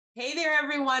Hey there,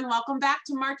 everyone. Welcome back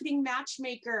to Marketing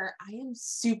Matchmaker. I am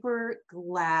super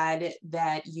glad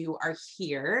that you are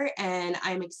here, and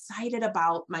I'm excited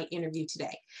about my interview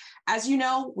today. As you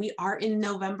know, we are in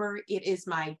November. It is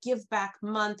my give back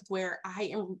month where I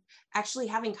am actually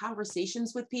having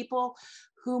conversations with people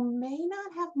who may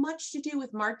not have much to do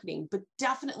with marketing, but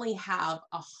definitely have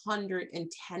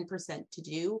 110% to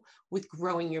do with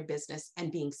growing your business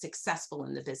and being successful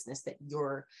in the business that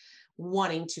you're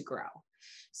wanting to grow.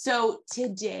 So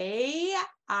today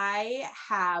I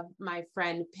have my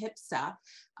friend Pipsa.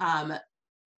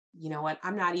 You know what?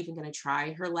 I'm not even going to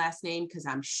try her last name because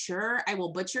I'm sure I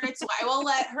will butcher it. So I will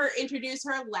let her introduce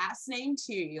her last name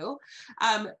to you.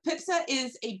 Pipsa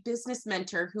is a business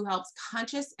mentor who helps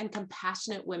conscious and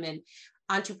compassionate women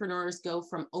entrepreneurs go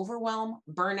from overwhelm,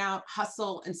 burnout,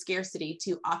 hustle, and scarcity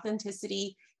to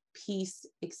authenticity, peace,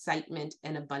 excitement,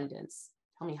 and abundance.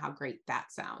 Tell me how great that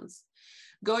sounds.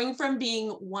 Going from being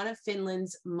one of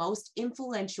Finland's most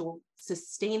influential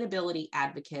sustainability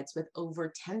advocates with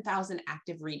over 10,000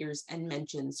 active readers and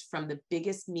mentions from the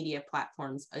biggest media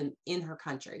platforms in her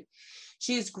country,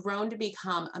 she has grown to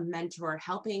become a mentor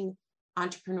helping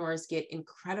entrepreneurs get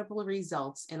incredible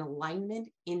results in alignment,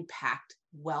 impact,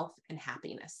 wealth, and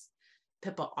happiness.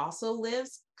 Pippa also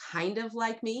lives kind of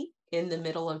like me in the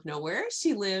middle of nowhere.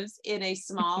 She lives in a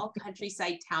small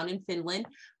countryside town in Finland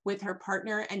with her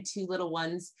partner and two little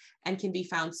ones, and can be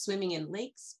found swimming in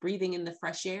lakes, breathing in the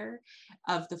fresh air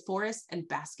of the forest, and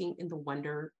basking in the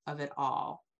wonder of it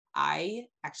all. I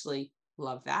actually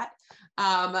love that.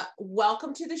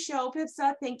 Welcome to the show,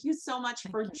 Pipsa. Thank you so much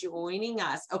for joining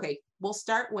us. Okay, we'll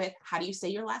start with, how do you say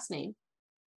your last name?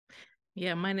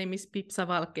 Yeah, my name is Pipsa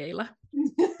Valkeila.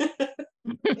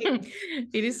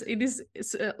 it is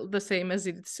the same as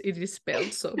it is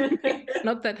spelled, so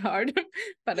not that hard,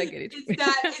 but I get it.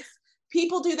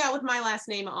 People do that with my last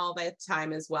name all the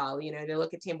time as well. You know, they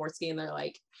look at Tamborski and they're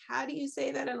like, how do you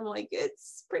say that? And I'm like,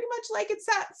 it's pretty much like it's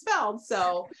spelled.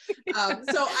 So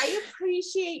I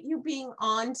appreciate you being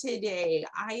on today.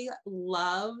 I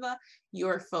love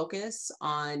your focus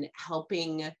on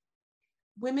helping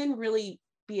women really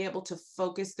be able to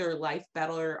focus their life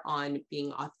better on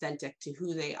being authentic to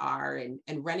who they are,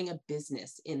 and running a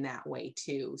business in that way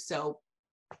too. So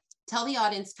tell the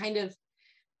audience, kind of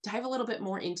dive a little bit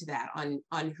more into that,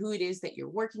 on who it is that you're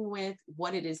working with,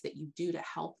 what it is that you do to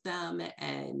help them,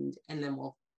 and then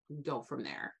we'll go from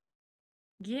there.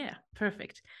 Yeah,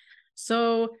 perfect.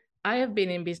 So I have been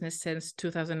in business since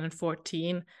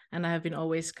 2014, and I have been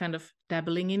always kind of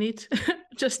dabbling in it,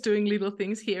 just doing little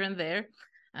things here and there,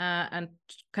 and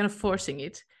kind of forcing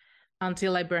it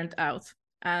until I burnt out.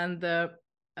 And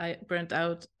I burnt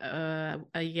out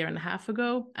a year and a half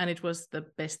ago, and it was the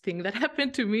best thing that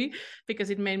happened to me, because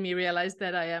it made me realize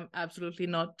that I am absolutely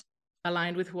not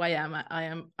aligned with who I am.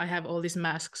 I have all these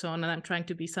masks on, and I'm trying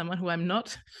to be someone who I'm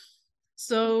not.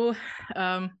 So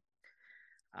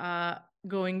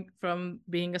going from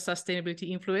being a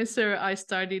sustainability influencer, I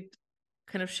started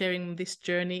kind of sharing this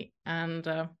journey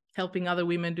and helping other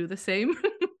women do the same.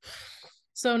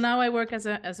 So now I work as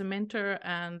a mentor,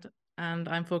 and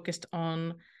I'm focused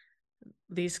on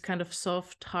these kind of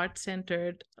soft,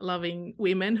 heart-centered, loving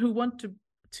women who want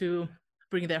to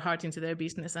bring their heart into their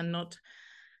business and not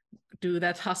do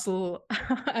that hustle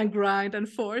and grind and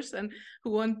force, and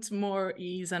who want more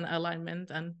ease and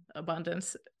alignment and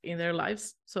abundance in their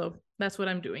lives. So that's what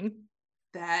I'm doing.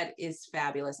 That is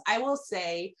fabulous. I will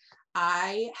say,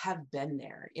 I have been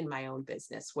there in my own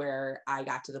business where I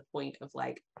got to the point of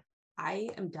like, I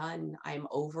am done. I'm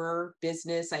over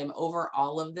business. I'm over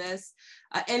all of this.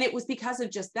 And it was because of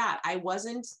just that. I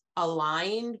wasn't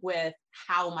aligned with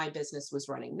how my business was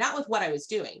running, not with what I was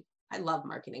doing. I love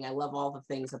marketing. I love all the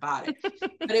things about it,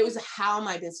 but it was how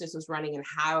my business was running and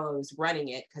how I was running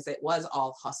it, because it was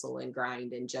all hustle and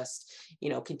grind and just,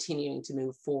 continuing to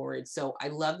move forward. So I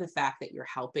love the fact that you're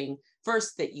helping,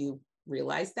 first, that you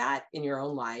realize that in your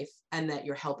own life, and that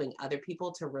you're helping other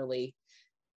people to really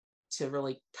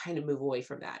kind of move away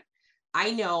from that.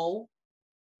 I know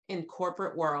in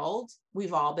corporate world,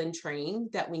 we've all been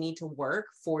trained that we need to work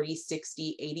 40,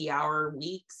 60, 80-hour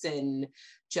weeks, and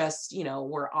just,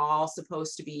 we're all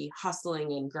supposed to be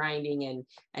hustling and grinding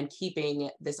and keeping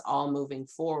this all moving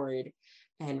forward.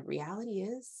 And reality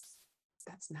is,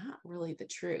 that's not really the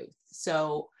truth.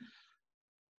 So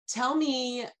tell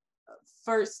me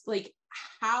first, like,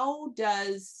 how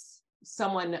does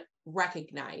someone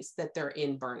recognize that they're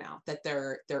in burnout, that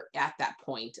they're at that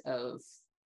point of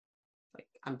like,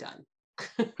 I'm done?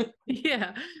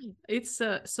 Yeah, it's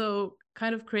so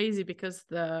kind of crazy, because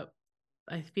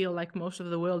I feel like most of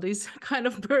the world is kind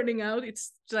of burning out.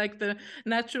 It's like the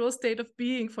natural state of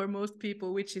being for most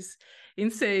people, which is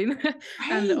insane.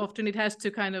 And Right. often it has to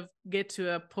kind of get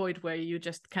to a point where you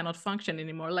just cannot function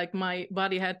anymore. Like my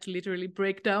body had to literally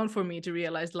break down for me to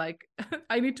realize like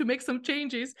I need to make some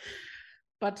changes.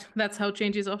 But that's how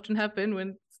changes often happen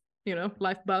when, you know,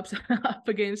 life bumps up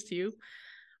against you.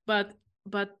 But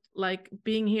like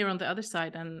being here on the other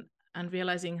side and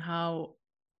realizing how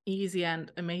easy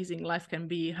and amazing life can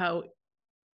be, how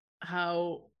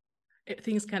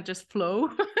things can just flow.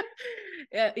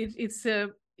 It's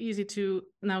easy to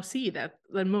now see that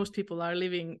most people are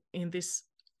living in this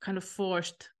kind of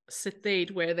forced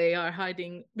state where they are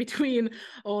hiding between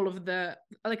all of the,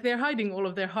 like they're hiding all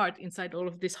of their heart inside all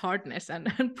of this hardness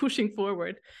and pushing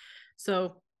forward.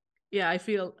 So yeah, I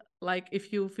feel like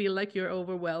if you feel like you're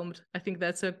overwhelmed, I think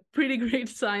that's a pretty great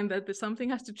sign that something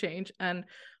has to change, and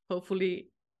hopefully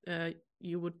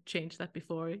you would change that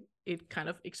before it kind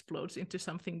of explodes into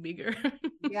something bigger.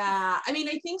 Yeah. I mean,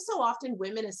 I think so often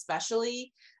women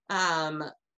especially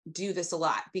do this a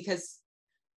lot because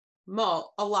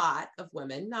a lot of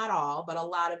women, not all, but a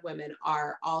lot of women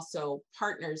are also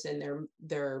partners in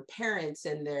their parents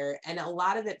and and a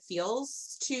lot of it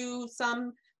feels to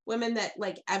some women that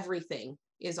like everything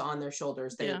is on their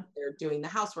shoulders. Yeah. They're doing the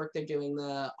housework, they're doing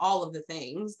all of the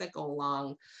things that go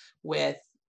along with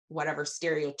whatever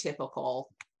stereotypical,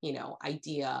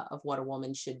 idea of what a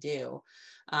woman should do,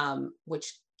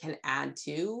 which can add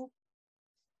to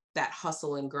that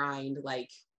hustle and grind. Like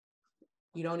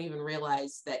you don't even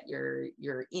realize that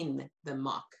you're in the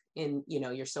muck,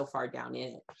 you're so far down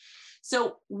in it.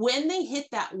 So when they hit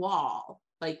that wall,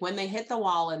 like when they hit the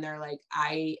wall and they're like,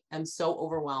 I am so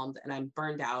overwhelmed and I'm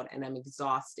burned out and I'm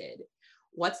exhausted,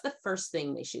 what's the first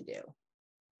thing they should do?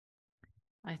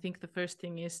 I think the first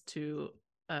thing is to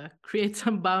create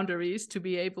some boundaries to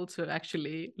be able to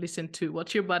actually listen to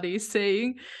what your body is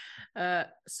saying.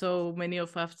 So many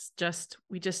of us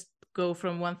we just go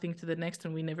from one thing to the next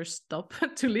and we never stop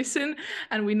to listen,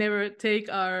 and we never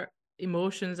take our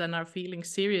emotions and our feelings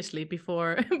seriously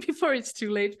before it's too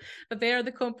late. But they are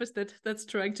the compass that's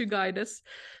trying to guide us.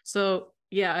 So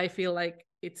yeah, I feel like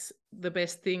it's the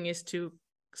best thing is to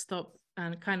stop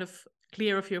and kind of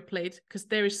clear off your plate, because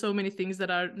there is so many things that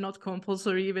are not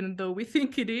compulsory even though we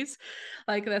think it is.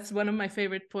 Like that's one of my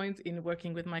favorite points in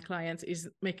working with my clients, is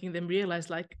making them realize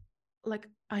like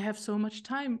I have so much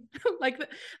time. Like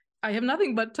I have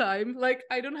nothing but time. Like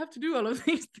I don't have to do all of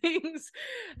these things.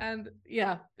 And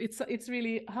yeah, it's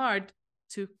really hard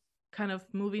to kind of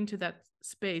move into that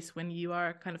space when you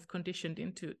are kind of conditioned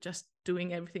into just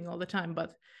doing everything all the time.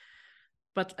 But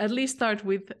at least start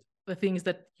with the things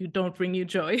that you don't bring you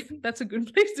joy. That's a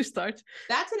good place to start.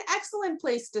 That's an excellent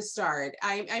place to start.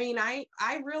 I mean, I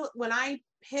really, when I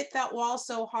hit that wall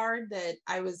so hard that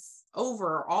I was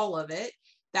over all of it,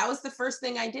 that was the first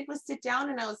thing I did, was sit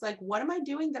down and I was like, what am I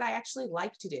doing that I actually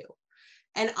like to do?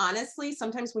 And honestly,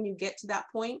 sometimes when you get to that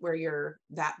point where you're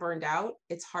that burned out,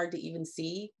 it's hard to even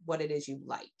see what it is you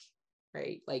like,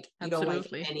 right? Like you don't like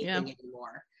Absolutely. Yeah. anything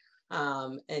anymore.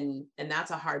 And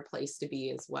that's a hard place to be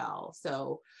as well.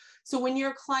 So when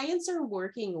your clients are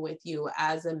working with you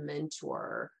as a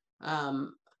mentor,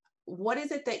 what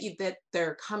is it that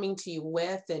they're coming to you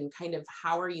with, and kind of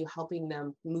how are you helping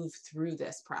them move through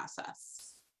this process?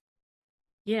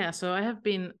 Yeah. So I have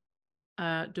been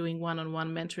doing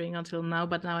one-on-one mentoring until now,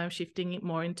 but now I'm shifting it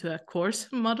more into a course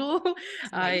model.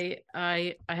 Nice.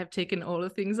 I have taken all the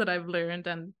things that I've learned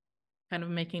and kind of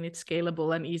making it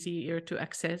scalable and easier to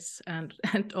access,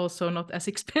 and also not as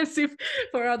expensive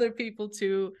for other people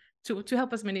to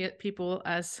help as many people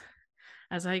as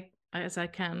I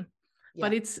can. Yeah.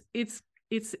 But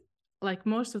it's like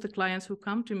most of the clients who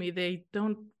come to me, they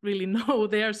don't really know.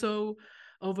 They are so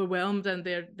overwhelmed and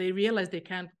they realize they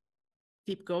can't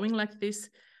keep going like this,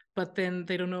 but then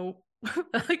they don't know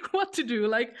like what to do,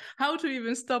 like how to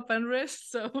even stop and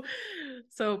rest. So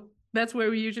that's where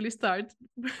we usually start,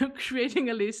 creating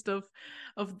a list of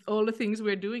all the things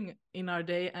we're doing in our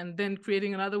day, and then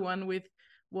creating another one with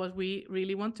what we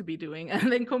really want to be doing,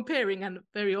 and then comparing. And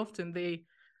very often they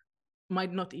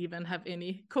might not even have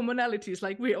any commonalities,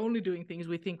 like we're only doing things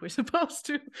we think we're supposed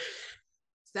to.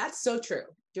 That's so true.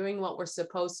 Doing what we're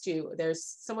supposed to. There's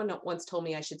someone that once told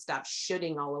me I should stop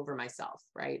shoulding all over myself,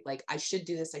 right? Like I should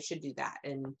do this, I should do that.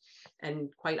 And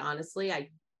quite honestly, I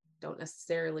don't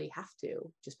necessarily have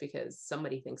to, just because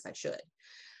somebody thinks I should.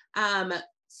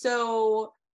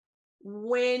 So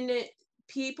when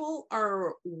people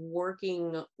are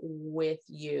working with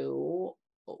you,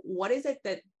 what is it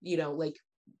that, like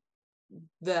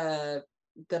the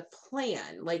the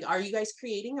plan? Like, are you guys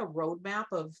creating a roadmap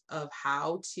of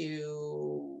how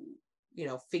to,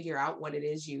 figure out what it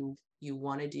is you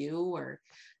want to do, or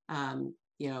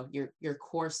your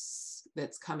course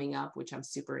that's coming up, which I'm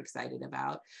super excited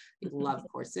about. I love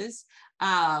courses.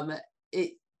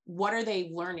 What are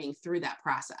they learning through that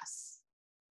process?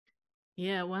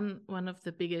 Yeah, one of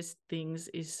the biggest things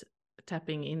is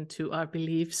tapping into our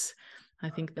beliefs. I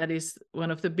think that is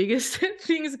one of the biggest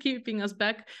things keeping us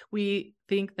back. We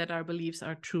think that our beliefs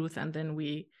are truth, and then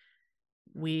we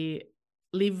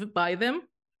live by them.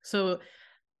 So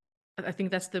I think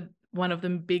that's one of the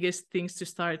biggest things to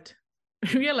start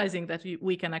realizing, that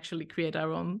we can actually create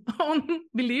our own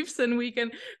beliefs, and we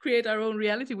can create our own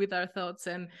reality with our thoughts,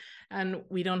 and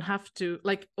we don't have to,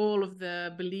 like, all of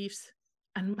the beliefs.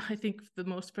 And I think the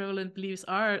most prevalent beliefs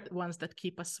are ones that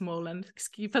keep us small and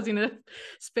keep us in a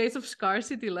space of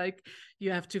scarcity, like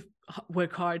you have to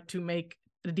work hard to make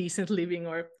a decent living,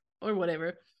 or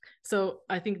whatever. So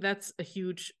I think that's a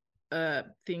huge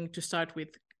thing to start with,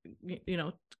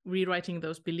 rewriting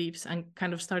those beliefs and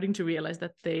kind of starting to realize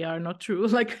that they are not true,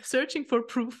 like searching for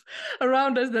proof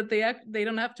around us that they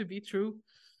don't have to be true.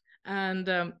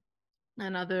 And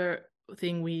another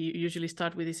thing we usually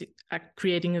start with is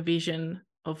creating a vision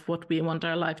of what we want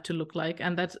our life to look like,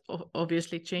 and that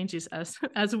obviously changes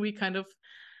as we kind of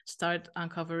start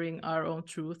uncovering our own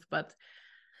truth, but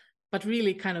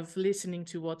really kind of listening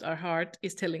to what our heart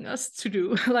is telling us to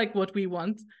do, like what we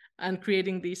want, and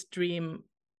creating this dream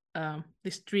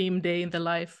day in the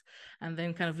life, and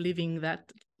then kind of living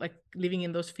that, like living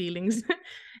in those feelings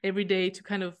every day, to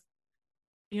kind of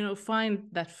find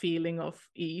that feeling of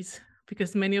ease,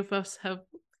 because many of us have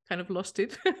kind of lost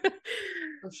it.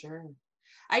 For sure.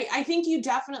 I think you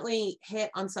definitely hit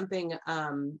on something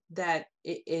that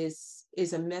is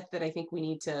a myth that I think we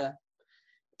need to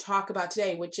talk about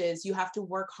today, which is you have to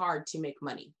work hard to make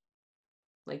money.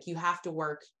 Like, you have to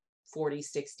work 40,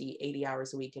 60, 80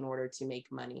 hours a week in order to make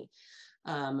money.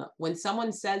 When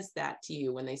someone says that to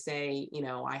you, when they say,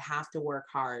 I have to work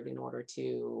hard in order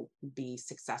to be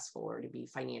successful or to be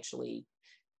financially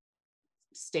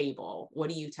stable, what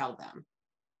do you tell them?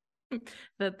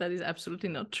 That is absolutely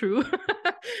not true.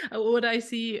 What I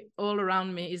see all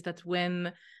around me is that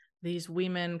when these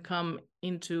women come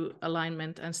into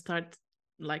alignment and start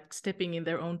like stepping in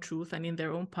their own truth and in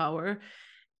their own power,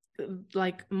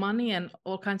 like money and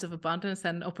all kinds of abundance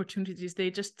and opportunities,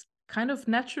 they just kind of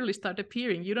naturally start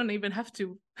appearing. You don't even have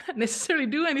to necessarily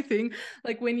do anything.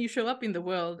 Like when you show up in the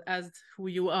world as who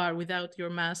you are, without your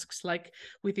masks, like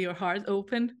with your heart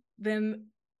open, then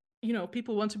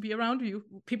people want to be around you,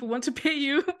 people want to pay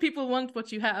you, people want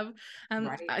what you have. And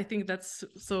right. I think that's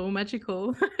so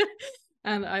magical.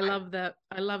 And I love that.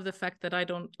 I love the fact that I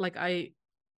don't, like, I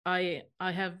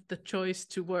have the choice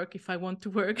to work if I want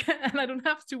to work, and I don't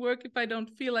have to work if I don't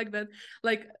feel like that.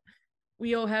 Like,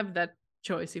 we all have that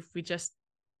choice if we just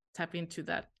tap into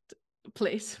that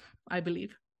place, I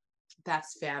believe.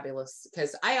 That's fabulous,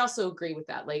 because I also agree with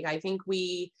that. Like, I think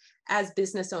we, as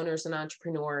business owners and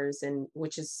entrepreneurs, and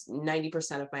which is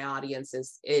 90% of my audience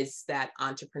is that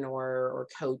entrepreneur or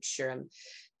coach,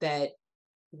 that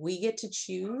we get to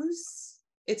choose.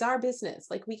 It's our business.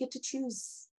 Like, we get to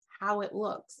choose how it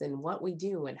looks and what we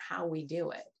do and how we do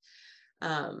it.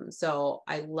 So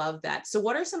I love that. So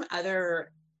what are some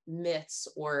other myths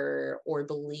or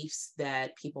beliefs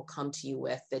that people come to you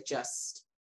with that just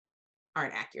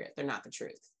aren't accurate? They're not the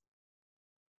truth.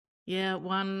 Yeah,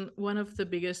 one of the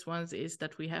biggest ones is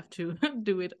that we have to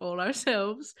do it all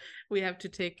ourselves. We have to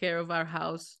take care of our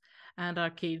house and our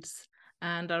kids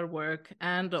and our work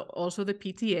and also the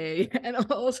PTA and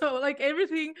also like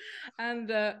everything. And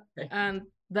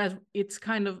that it's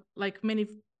kind of like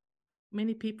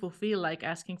many people feel like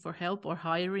asking for help or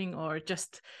hiring or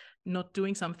just not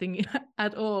doing something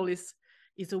at all is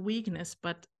a weakness,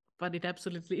 but it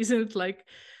absolutely isn't. Like,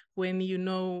 when you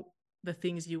know the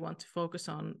things you want to focus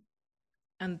on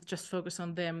and just focus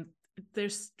on them,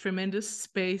 there's tremendous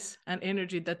space and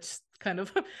energy that's kind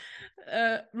of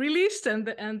released, and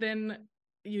then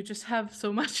you just have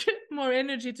so much more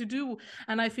energy to do.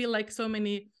 And I feel like so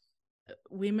many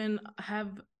women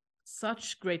have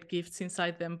such great gifts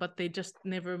inside them, but they just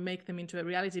never make them into a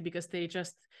reality, because they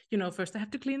just, first I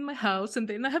have to clean my house, and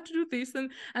then I have to do this,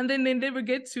 and then they never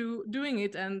get to doing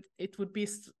it. And it would be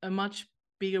a much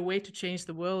bigger way to change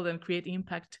the world and create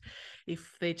impact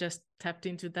if they just tapped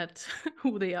into that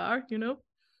who they are.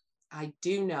 I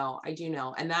do know.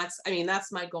 And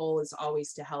that's my goal, is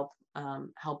always to help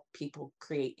people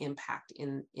create impact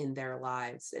in their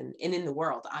lives and in the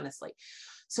world, honestly.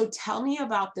 So tell me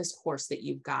about this course that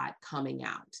you've got coming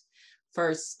out.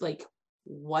 First, like,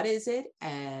 What is it,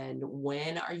 and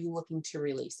when are you looking to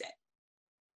release it?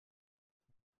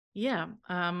 Yeah,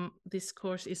 this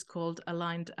course is called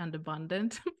Aligned and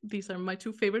Abundant. These are my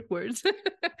two favorite words.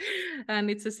 And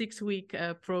it's a 6-week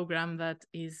program that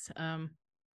is,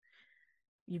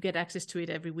 you get access to it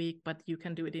every week, but you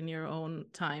can do it in your own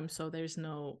time. So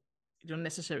you don't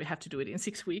necessarily have to do it in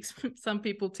 6 weeks. Some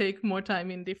people take more time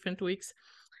in different weeks.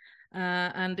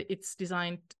 And it's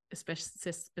designed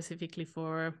specifically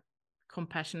for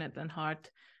compassionate and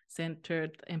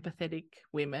heart-centered, empathetic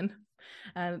women.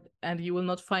 And you will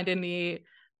not find any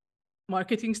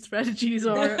marketing strategies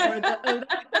or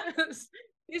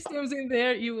systems in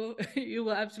there. You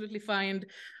will absolutely find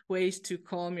ways to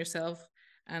calm yourself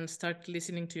and start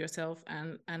listening to yourself,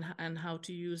 and how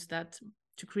to use that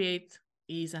to create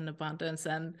ease and abundance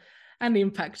and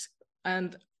impact.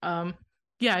 And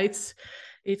it's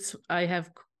I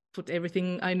have put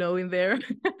everything I know in there,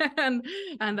 and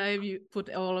I've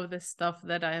put all of the stuff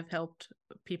that I have helped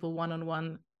people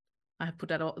one-on-one. I put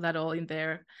that all in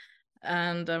there.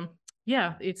 And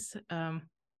it's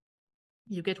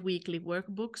you get weekly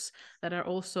workbooks that are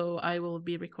also, I will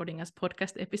be recording as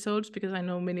podcast episodes, because I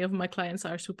know many of my clients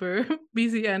are super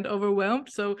busy and overwhelmed.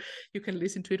 So you can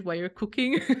listen to it while you're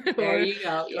cooking. There you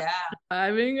go. Yeah.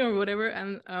 Driving or whatever.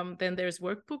 And then there's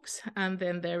workbooks, and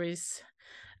then there is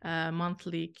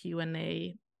monthly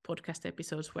Q&A podcast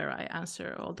episodes where I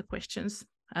answer all the questions,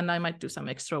 and I might do some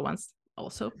extra ones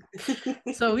also.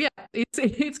 So yeah,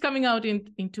 it's coming out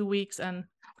in 2 weeks, and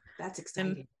that's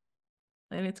exciting.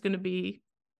 And it's going to be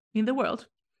in the world.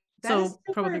 That so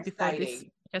probably before this.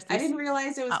 I didn't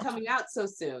realize it was coming out so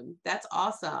soon. That's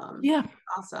awesome. Yeah,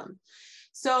 awesome.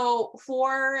 So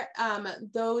for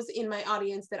those in my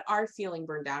audience that are feeling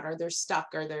burned out, or they're stuck,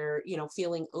 or they're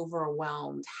feeling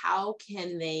overwhelmed, how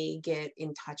can they get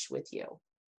in touch with you?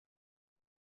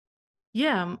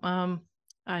 Yeah,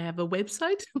 I have a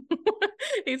website.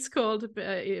 It's called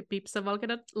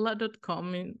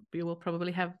pipsavalkeila.com. We will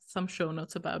probably have some show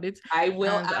notes about it. I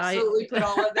will absolutely put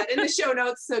all of that in the show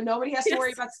notes, so nobody has to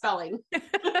worry about spelling.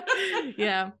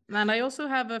 Yeah, and I also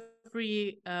have a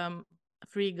free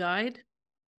guide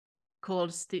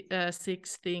called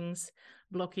 6 Things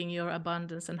Blocking Your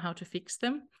Abundance and How to Fix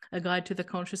Them, a guide to the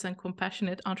conscious and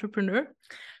compassionate entrepreneur.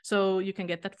 So you can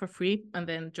get that for free, and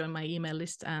then join my email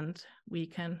list, and we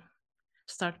can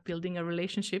start building a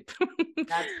relationship.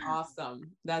 That's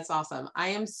awesome. That's awesome. I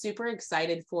am super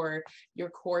excited for your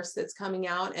course that's coming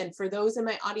out. And for those in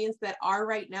my audience that are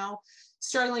right now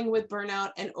struggling with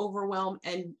burnout and overwhelm,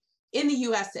 and in the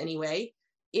US anyway,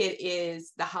 it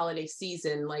is the holiday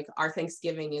season. Like our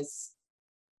Thanksgiving is,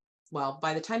 well,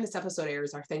 by the time this episode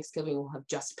airs, our Thanksgiving will have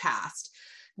just passed.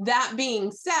 That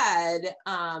being said,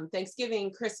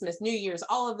 Thanksgiving, Christmas, New Year's,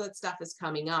 all of that stuff is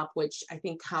coming up, which I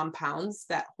think compounds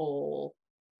that whole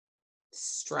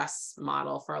stress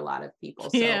model for a lot of people.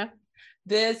 So yeah,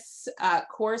 this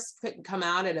course couldn't come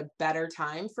out at a better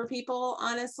time for people,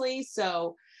 honestly.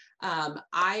 So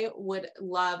I would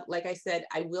love, like I said,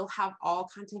 I will have all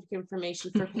contact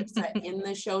information for Pipsa in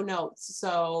the show notes.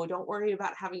 So don't worry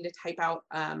about having to type out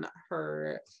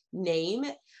her name.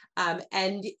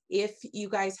 And if you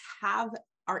guys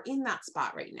are in that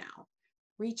spot right now,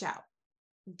 reach out,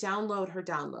 download her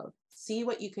download, see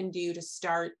what you can do to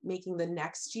start making the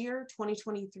next year,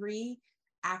 2023,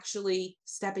 actually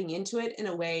stepping into it in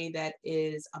a way that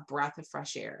is a breath of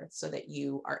fresh air, so that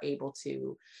you are able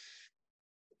to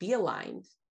be aligned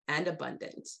and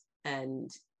abundant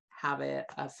and have a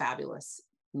fabulous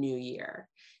new year.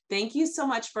 Thank you so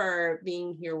much for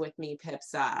being here with me,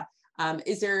 Pipsa.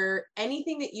 Is there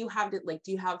anything that you have to, like,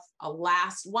 do you have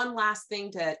one last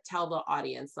thing to tell the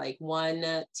audience, like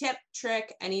one tip,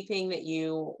 trick, anything that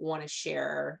you want to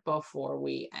share before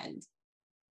we end?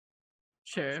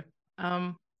 Sure.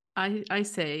 I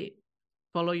say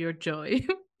follow your joy.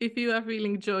 If you are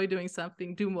feeling joy doing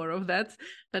something, do more of that.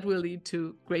 That will lead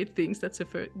to great things. That's a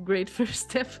great first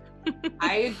step.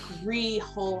 I agree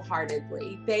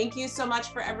wholeheartedly. Thank you so much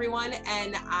for everyone,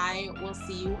 and I will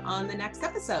see you on the next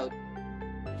episode.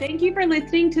 Thank you for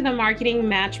listening to the Marketing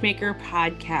Matchmaker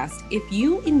podcast. If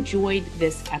you enjoyed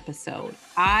this episode,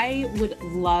 I would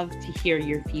love to hear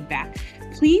your feedback.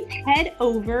 Please head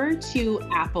over to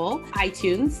Apple,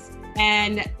 iTunes,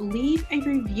 and leave a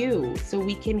review so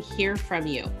we can hear from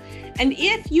you. And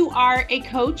if you are a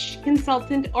coach,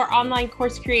 consultant, or online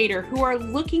course creator who are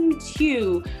looking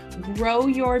to grow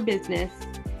your business,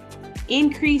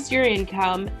 increase your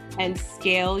income, and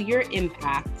scale your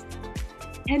impact,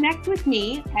 connect with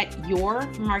me at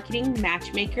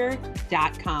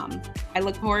yourmarketingmatchmaker.com. I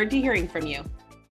look forward to hearing from you.